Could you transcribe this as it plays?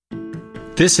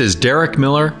This is Derek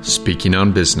Miller speaking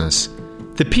on business.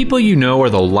 The people you know are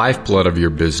the lifeblood of your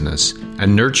business,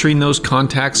 and nurturing those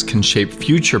contacts can shape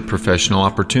future professional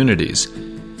opportunities.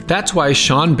 That's why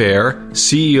Sean Baer,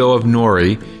 CEO of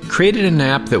Nouri, created an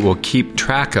app that will keep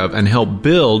track of and help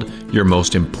build your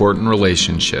most important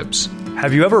relationships.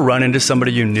 Have you ever run into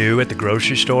somebody you knew at the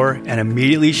grocery store and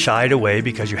immediately shied away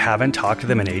because you haven't talked to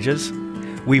them in ages?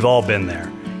 We've all been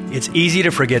there. It's easy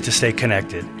to forget to stay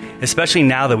connected, especially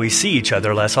now that we see each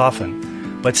other less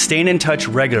often. But staying in touch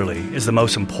regularly is the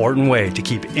most important way to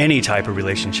keep any type of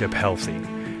relationship healthy.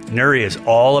 Nouri is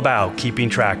all about keeping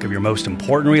track of your most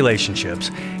important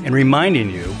relationships and reminding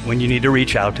you when you need to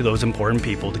reach out to those important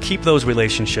people to keep those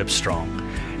relationships strong.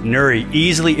 Nouri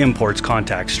easily imports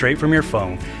contacts straight from your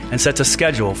phone and sets a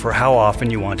schedule for how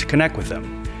often you want to connect with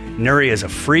them. Nouri is a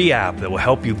free app that will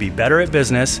help you be better at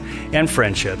business and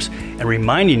friendships and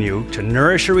reminding you to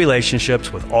nourish your relationships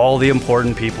with all the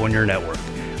important people in your network.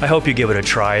 I hope you give it a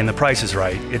try, and the price is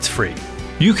right. It's free.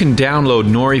 You can download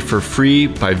Nouri for free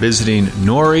by visiting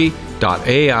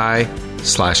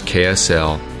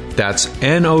nouri.ai/KSL. That's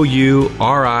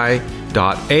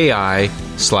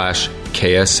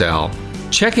nouri.ai/KSL.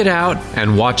 Check it out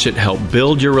and watch it help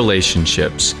build your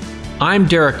relationships. I'm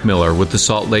Derek Miller with the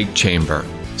Salt Lake Chamber,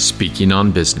 speaking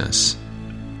on business.